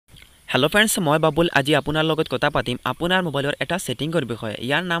Hello friends मैं बाबुल आज आपनार लगत कथा पातिम आपनार मोबाइलर एटा सेटिंगर विषय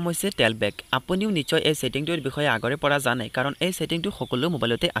यार नाम होइसे टेलबैक आपुनिও निश्चय এই সেটিংটোৰ বিষয়ে আগৰে পৰা জানে কাৰণ এই সেটিংটো সকলো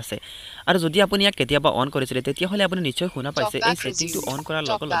মোবাইলতে আছে আৰু যদি আপুনি ইয়াক কেতিয়াবা অন কৰিছিলে তেতিয়া হলে আপুনি নিশ্চয় শুনা পাইছে এই সেটিংটো অন কৰাৰ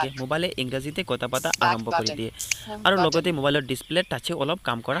লগে লগে মোবাইলে ইংৰাজীতে কথা পাতা আৰম্ভ কৰি দিয়ে আৰু লগতে মোবাইলৰ ডিসপ্লে টাচে অলপ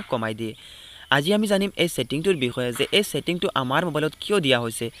কাম কৰা কমাই দিয়ে আজি আমি জানিম এই সেটিংটোৰ বিষয়ে যে এই সেটিংটো আমাৰ মোবাইলত কিয় দিয়া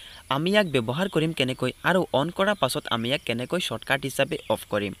হৈছে আমি ইয়াক ব্যৱহাৰ কৰিম কেনেকৈ আৰু অন কৰাৰ পাছত আমি ইয়াক কেনেকৈ শৰ্টকাট হিচাপে অফ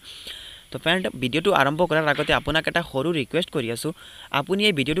কৰিম তো ফ্ৰেন্ড ভিডিওটো আৰম্ভ কৰাৰ আগতে আপোনাক এটা সৰু ৰিকুৱেষ্ট কৰি আছো আপুনি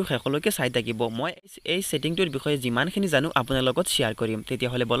এই ভিডিওটো শেষলৈকে চাই থাকিব মই এই সেটিংটোৰ বিষয়ে যিমানখিনি জানো আপোনাৰ লগত শেয়াৰ কৰিম তেতিয়া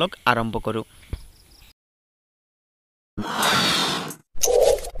হলে বলক আৰম্ভ কৰো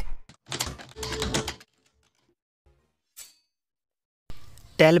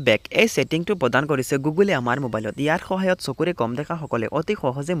টেলবেক এই সেটিংটো প্ৰদান কৰিছে গুগলে আমাৰ মোবাইলত ইয়াৰ সহায়ত চকুৰে কম দেখা সকলে অতি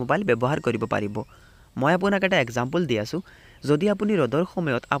সহজে মোবাইল ব্যৱহাৰ কৰিব পাৰিব মই আপোনাক এটা এক্সাম্পল দি আছো যদি আপুনি ৰদৰ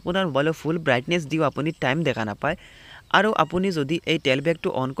সময়ত আপোনাৰ মোবাইলৰ ফুল ব্ৰাইটনেছ দিও আপুনি টাইম দেখা নাপায় আৰু আপুনি যদি এই টেলবেকটো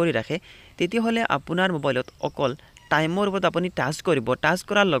অন কৰি ৰাখে তেতিয়া হলে আপোনাৰ মোবাইলত অকল টাইমৰ ওপৰত আপুনি টাচ কৰিব টাচ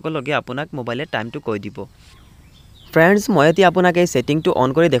কৰাৰ লগে লগে আপোনাক মোবাইলে টাইমটো কৈ দিব ফ্ৰেন্ডছ মই এতিয়া আপোনাক এই সেটিংটো অন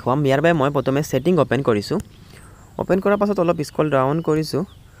কৰি দেখুৱাম ইয়াৰ বাবে মই প্ৰথমে সেটিং ওপেন কৰিছো ওপেন কৰাৰ পাছত অলপ স্ক্ৰল ডাউন কৰিছো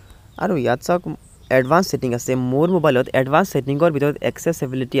আৰু ইয়াত চাওক এডভান্স সেটিং আছে মোৰ মোবাইলত এডভান্স সেটিংৰ ভিতৰত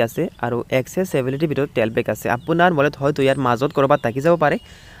এক্সেসিবিলিটি আছে আৰু এক্সেসিবিলিটি ভিতৰত টেলবেক আছে আপোনাৰ মোবাইলত হয়তো ইয়াৰ মাজত কৰবাত থাকি যাব পাৰে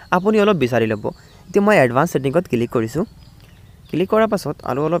আপুনি অলপ বিচাৰি লব এতিয়া মই এডভান্স সেটিংত ক্লিক কৰিছো ক্লিক কৰাৰ পাছত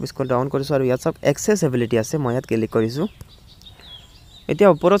আৰু অলপ স্ক্ৰল ডাউন কৰিছো আৰু ইয়াত চাওক এক্সেসিবিলিটি আছে মই ইয়াত ক্লিক কৰিছো এতিয়া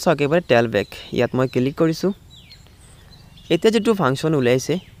ওপৰত চাওক এবাৰ টেলবেক ইয়াত মই ক্লিক কৰিছো এতিয়া যেটো ফাংচন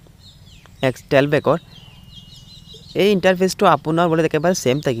উলাইছে টেলবেকৰ এই ইন্টাৰফেসটো আপোনাৰ বলে একেবাৰে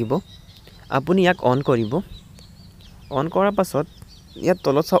সেম থাকিব আপুনি ইয়াক অন কৰিব অন কৰাৰ পাছত ইয়াত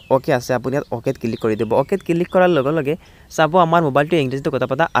তলত সব ওকে আছে আপুনি ইয়াত ওকেত ক্লিক কৰি দিব ওকেত ক্লিক কৰাৰ লগে লগে চাব আমাৰ মোবাইলটো ইংলিশতে কথা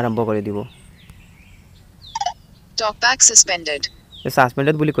পাতা আৰম্ভ কৰি দিব Talkback suspended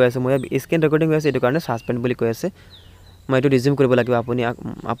সাসপেন্ডেড বুলি কৈ আছে মই স্ক্ৰিন ৰেকৰ্ডিং হৈ আছে এটো কাৰণে সাসপেন্ড বুলি কৈ আছে মই এটো ৰিজিউম কৰিব লাগিব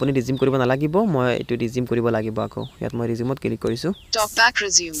আপুনি ৰিজিউম কৰিব নালাগিব মই এটো ৰিজিউম কৰিব লাগিব আকৌ ইয়াত মই ৰিজিউমত ক্লিক কৰিছো Talkback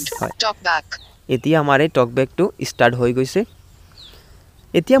resumed Talkback এতিয়া আমাৰ এই টকবেকটো ষ্টাৰ্ট হৈ গৈছে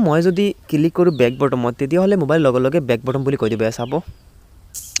এতিয়া মই যদি ক্লিক কৰো ব্যাক বটমত তেতিয়া হলে মোবাইল লগে লগে ব্যাক বটম বুলি কৈ দিব চাব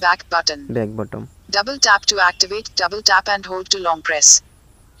back button back bottom double tap to activate double tap and hold to long press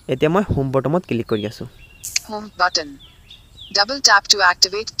এতিয়া মই হোম বটমত ক্লিক কৰি আছো home button double tap to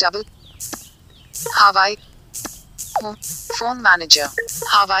activate double Hawaii home phone manager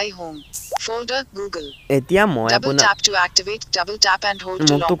Hawaii home folder Google এতিয়া মই double আপোনাক tap to activate double tap and hold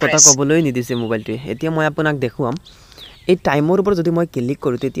to মোক তো long কথা press কবলৈ নিদিছে মোবাইলটো এতিয়া মই আপোনাক দেখুৱাম এই টাইমৰ ওপৰত যদি মই ক্লিক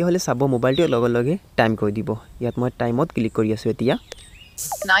কৰো তেতিয়া হলে চাব মোবাইলটো লগে লগে টাইম কৈ দিব ইয়াত মই টাইমত ক্লিক কৰি আছো এতিয়া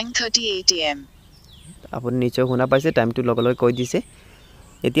 9:38 am আপুনি নিশ্চয় শুনা পাইছে টাইমটো লগে লগে কৈ দিছে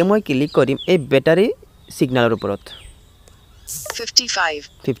এতিয়া মই ক্লিক কৰিম এই ব্যাটাৰী সিগনেলৰ ওপৰত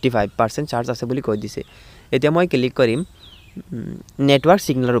 55% চাৰ্জ আছে বুলি কৈ দিছে এতিয়া মই ক্লিক কৰিম নেটৱৰ্ক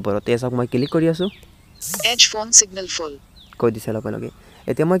সিগনেলৰ ওপৰত এছক মই ক্লিক কৰি আছো edge phone signal full কৈ দিছে লগে লগে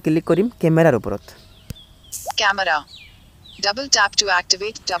এতিয়া মই ক্লিক কৰিম কেমেৰাৰ ওপৰত camera double tap to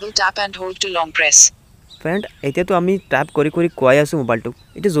activate double tap and hold to long press friend এতিয়া তো আমি ট্যাপ কৰি কৰি কোৱাই আছো মোবাইলটো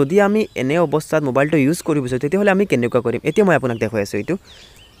এটা যদি আমি এনে অৱস্থাত মোবাইলটো ইউজ কৰিব বিচাৰো তেতিয়া হলে আমি কেনেকুৱা কৰিম এতিয়া মই আপোনাক দেখাই আছো এটো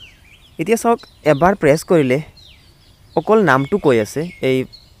এতিয়া সক এবাৰ প্ৰেছ কৰিলে অকল নামটো কৈ আছে এই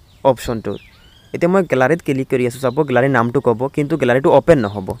অপচনটো এতিয়া মই গ্যালাৰীত ক্লিক কৰি আছো চাব গ্যালাৰী নামটো ক'ব কিন্তু গ্যালাৰীটো ওপেন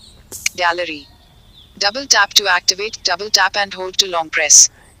নহব gallery double tap to activate double tap and hold to long press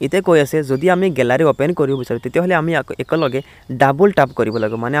এতিয়া কৈ আছে যদি আমি গ্যালাৰী ওপেন কৰিব বিচাৰো তেতিয়া হলে আমি একলগে ডাবল ট্যাপ কৰিব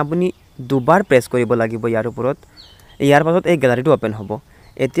লাগিব মানে আপুনি দুবাৰ প্ৰেছ কৰিব লাগিব ইয়াৰ ওপৰত ইয়াৰ পাছত এই গ্যালাৰীটো ওপেন হ'ব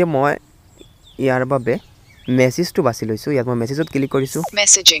এতিয়া মই ইয়াৰ বাবে মেছেজটো বাছি লৈছো ইয়াত মই মেছেজত ক্লিক কৰিছো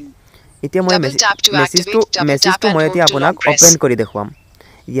messaging এতিয়া মই মেছেজটো মই এতিয়া আপোনাক ওপেন কৰি দেখুৱাম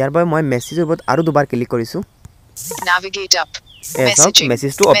ইয়াৰ বাবে মই মেছেজৰ ওপৰত আৰু দুবাৰ ক্লিক কৰিছো navigate up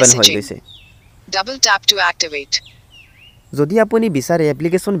মেছেজটো ওপেন হৈ গৈছে double tap to activate যদি আপুনি বিচাৰে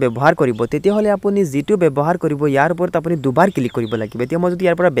এপ্লিকেশন ব্যৱহাৰ কৰিব তেতিয়া হলে আপুনি জিটো ব্যৱহাৰ কৰিব ইয়াৰ ওপৰত আপুনি দুবাৰ ক্লিক কৰিব লাগিব এতিয়া মই যদি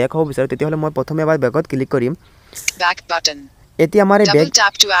ইয়াৰ পৰা ব্যাক হ'ব বিচাৰো তেতিয়া হলে মই প্ৰথমে এবাৰ ব্যাকত ক্লিক কৰিম back button এতিয়া আমাৰ back double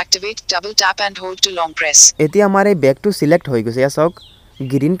tap to activate double tap and hold to long press এতিয়া আমাৰ এই ব্যাকটো সিলেক্ট হৈ গৈছে ইয়া চাওক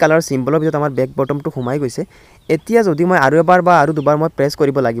গ্ৰীন কালাৰ সিম্বলৰ ভিতৰত আমাৰ ব্যাক বটমটো সোমাই গৈছে এতিয়া যদি মই আৰু এবাৰ বা আৰু দুবাৰ মই প্ৰেছ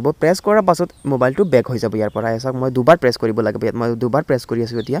কৰিব লাগিব প্ৰেছ কৰাৰ পাছত মোবাইলটো ব্যাক হৈ যাব ইয়াৰ পৰা চাওক মই দুবাৰ প্ৰেছ কৰিব লাগিব মই দুবাৰ প্ৰেছ কৰি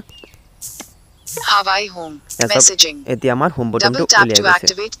আছো এতিয়া Hawaii home messaging এতিয়া আমাৰ হোম বটনটো double tap উলিয়াই to গৈছে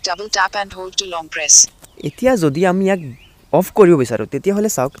activate double tap and hold to long press এতিয়া যদি আমি ইয়াক অফ কৰিব বিচাৰো তেতিয়া হলে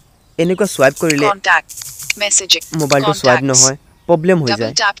চাওক এনেকুৱা সোৱাইপ কৰিলে contact messaging মোবাইলটো সোৱাইপ নহয় প্ৰবলেম হৈ যায়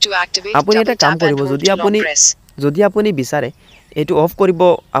double tap to activate আপুনি এটা double কাম tap কৰিব and hold to long press যদি আপুনি বিচাৰে এইটো অফ কৰিব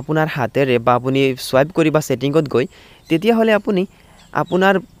আপোনাৰ হাতেৰে বা আপুনি সোৱাইপ কৰিবা সেটিংত গৈ তেতিয়া হলে আপুনি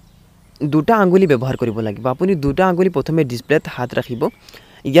আপোনাৰ দুটা আঙ্গুলি ব্যৱহাৰ কৰিব লাগিব আপুনি দুটা আঙ্গুলি প্ৰথমে ডিসপ্লেত হাত ৰাখিব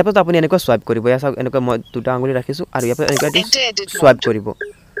ইয়াৰ পাছত আপুনি এনেকৈ সোৱাইপ কৰিব ইয়াৰ চাওক এনেকৈ মই দুটা আঙ্গুলি ৰাখিছো আৰু ইয়াৰ পাছত এনেকৈ Enter edit সোৱাইপ mode. কৰিব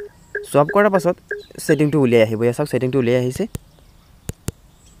সোৱাইপ কৰাৰ পাছত সেটিংটো উলিয়াই আহিব ইয়াৰ চাওক সেটিংটো উলিয়াই আহিছে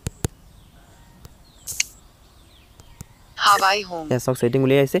Hawaii home. ইয়াৰ চাওক সেটিং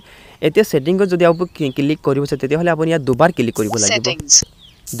উলিয়াই আহিছে এতিয়া সেটিংত যদি আপুনি ক্লিক কৰিব তেতিয়া হলে আপুনি ইয়াত দুবাৰ ক্লিক কৰিব লাগিব Settings.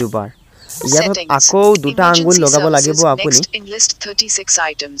 দুবাৰ ইয়াৰ পাছত Settings. আকৌ দুটা আঙ্গুল Emergency লগাব লাগিব services. আপুনি Next in list 36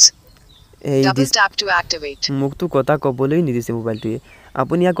 items. এই Double tap to activate. মুখটো কথা ক'বলৈ নিদিছে মোবাইলটোৱে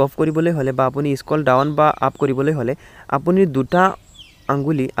আপুনি ইয়াক অফ কৰিবলৈ হলে বা আপুনি স্ক্ৰল ডাউন বা আপ কৰিবলৈ হলে আপুনি দুটা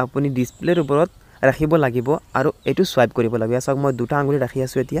আঙ্গুলি আপুনি ডিসপ্লেৰ ওপৰত ৰাখিব লাগিব আৰু এটো সোৱাইপ কৰিব লাগিব চাওক মই দুটা আঙ্গুলি ৰাখি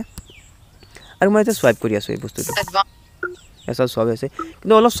আছো এতিয়া আৰু মই এটা সোৱাইপ কৰি আছো এই বস্তুটো এসা সোৱাইপ আছে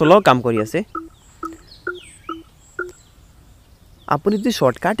কিন্তু অলপ স্লো কাম কৰি আছে আপুনি যদি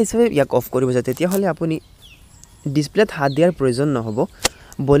শৰ্টকাট হিচাপে ইয়াক অফ কৰিব যায় তেতিয়া হলে আপুনি ডিসপ্লেত হাত দিয়াৰ প্ৰয়োজন নহব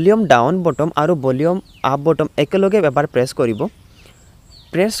ভলিউম ডাউন বটম আৰু ভলিউম আপ বটম একেলগে এবাৰ প্ৰেছ কৰিব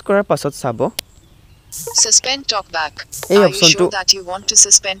প্ৰেছ কৰাৰ পাছত চাব Suspend talkback. এই Are you অপচনটো sure that you want to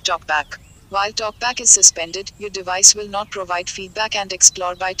suspend talkback? While talkback is suspended, your device will not provide feedback and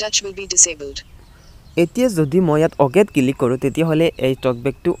explore by touch will be disabled. এতিয়া যদি মই ইয়াত অকেত ক্লিক কৰো তেতিয়া হলে এই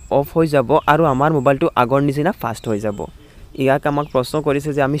টকবেকটো অফ হৈ যাব আৰু আমাৰ মোবাইলটো আগৰ নিচিনা ফাস্ট হৈ যাব ইয়াক আমাক প্ৰশ্ন কৰিছে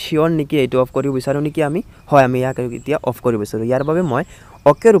যে আমি শিওৰ নেকি এইটো অফ কৰিব বিচাৰো নেকি আমি হয় আমি ইয়াক এতিয়া অফ কৰিব বিচাৰো ইয়াৰ বাবে মই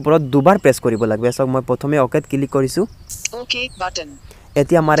অকেৰ ওপৰত দুবাৰ প্ৰেছ কৰিব লাগিব চাওক মই প্ৰথমে অকেত ক্লিক কৰিছো Okay button.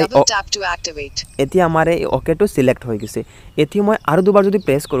 এতিয়া আমাৰ Double tap to activate. এতিয়া আমাৰ এই অকেটো সিলেক্ট হৈ গৈছে এতিয়া মই আৰু দুবাৰ যদি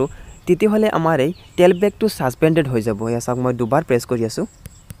প্ৰেছ কৰো তেতিয়া হলে আমাৰ এই টেলবেকটো সাসপেন্ডেড হৈ যাব ইয়া চাওক মই দুবাৰ প্ৰেছ কৰি আছো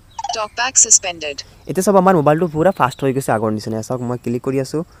Talkback suspended. এতিয়া সব আমাৰ মোবাইলটো পুৰা ফাস্ট হৈ গৈছে আগৰ নিচিনা চাওক মই ক্লিক কৰি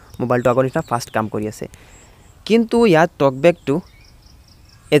আছো মোবাইলটো আগৰ নিচিনা ফাস্ট কাম কৰি আছে কিন্তু ইয়াত টকবেকটো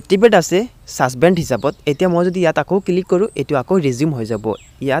এক্টিভেট আছে সাসপেন্ড হিচাপত এতিয়া মই যদি ইয়াত আকৌ ক্লিক কৰো এটো আকৌ ৰিজিউম হৈ যাব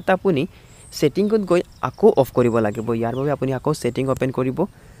ইয়াত আপুনি সেটিংত গৈ আকৌ অফ কৰিব লাগিব ইয়াৰ বাবে আপুনি আকৌ সেটিং ওপেন কৰিব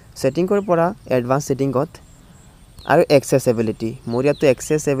সেটিংৰ পৰা এডভান্স সেটিংত আৰু এক্সেসিবিলিটি মোৰ ইয়াত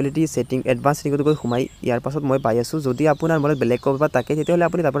এক্সেসিবিলিটি সেটিং এডভান্স সেটিংত গৈ ঘুমাই ইয়াৰ পাছত মই পাই আছো যদি আপোনাৰ মোবাইল বেলেগ কৰবা তাকে তেতিয়া হলে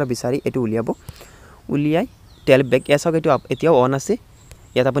আপুনি তাৰ পৰা বিচাৰি এটো উলিয়াব উলিয়াই টেলবেক এছক এটো এতিয়াও অন আছে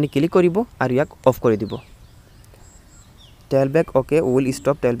ইয়াত আপুনি ক্লিক কৰিব আৰু ইয়াক অফ কৰি দিব টেলবেক okay will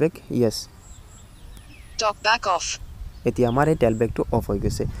stop টেলবেক yes Talkback off. এতিয়া আমাৰ এই টেলবেকটো অফ হৈ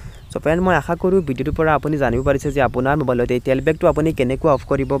গৈছে সো ফ্ৰেন্ড মই আশা কৰো ভিডিওটোৰ পৰা আপুনি জানিব পাৰিছে যে আপোনাৰ মোবাইলত এই টেলবেকটো আপুনি কেনেকৈ অফ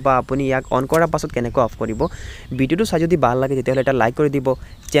কৰিব বা আপুনি ইয়াক অন কৰাৰ পাছত কেনেকৈ অফ কৰিব ভিডিওটো চাই যদি ভাল লাগে তেতিয়া হলে এটা লাইক কৰি দিব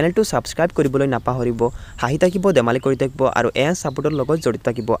চেনেলটো সাবস্ক্ৰাইব কৰিবলৈ নাপাহৰিব হাঁহি থাকিব ধেমালি কৰি থাকিব আৰু এন সাপোৰ্টৰ লগত জড়িত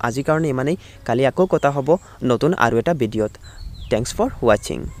থাকিব আজি কাৰণে ইমানেই কালি আকৌ কথা হ'ব নতুন আৰু এটা ভিডিওত থ্যাঙ্কস ফৰ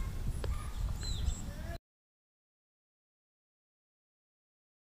ওয়াচিং